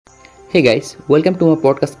Hey guys, welcome to my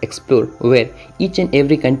podcast Explore, where each and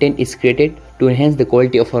every content is created to enhance the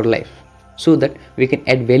quality of our life so that we can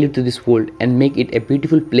add value to this world and make it a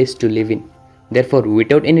beautiful place to live in. Therefore,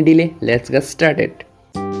 without any delay, let's get started.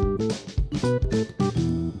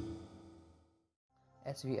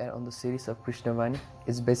 As we are on the series of Krishna Vani,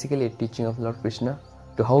 it's basically a teaching of Lord Krishna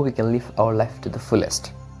to how we can live our life to the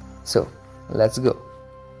fullest. So, let's go.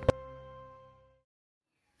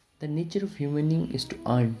 The nature of human being is to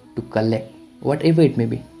earn, to collect, whatever it may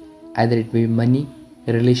be. Either it may be money,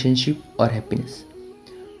 relationship, or happiness.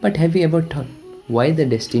 But have you ever thought why the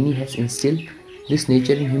destiny has instilled this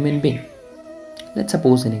nature in human being? Let's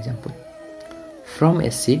suppose an example. From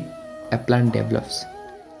a seed, a plant develops,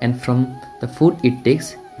 and from the food it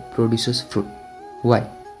takes, it produces fruit. Why?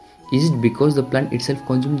 Is it because the plant itself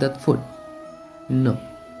consumed that food? No.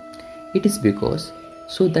 It is because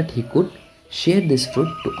so that he could share this fruit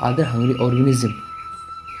to other hungry organisms.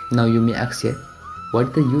 Now you may ask here, what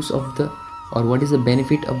is the use of what is the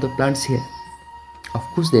benefit of the plants here? Of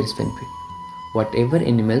course there is benefit. Whatever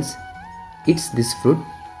animals eats this fruit,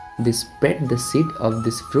 they spread the seed of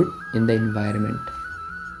this fruit in the environment.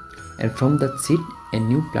 And from that seed, a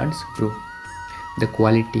new plants grow. The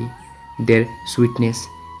quality, their sweetness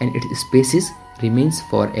and its species remains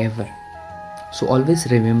forever. So always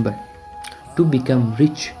remember, to become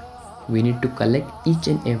rich, we need to collect each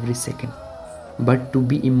and every second. But to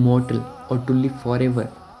be immortal or to live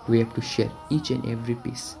forever, we have to share each and every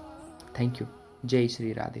piece. Thank you. Jai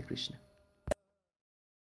Shri Radhe Krishna.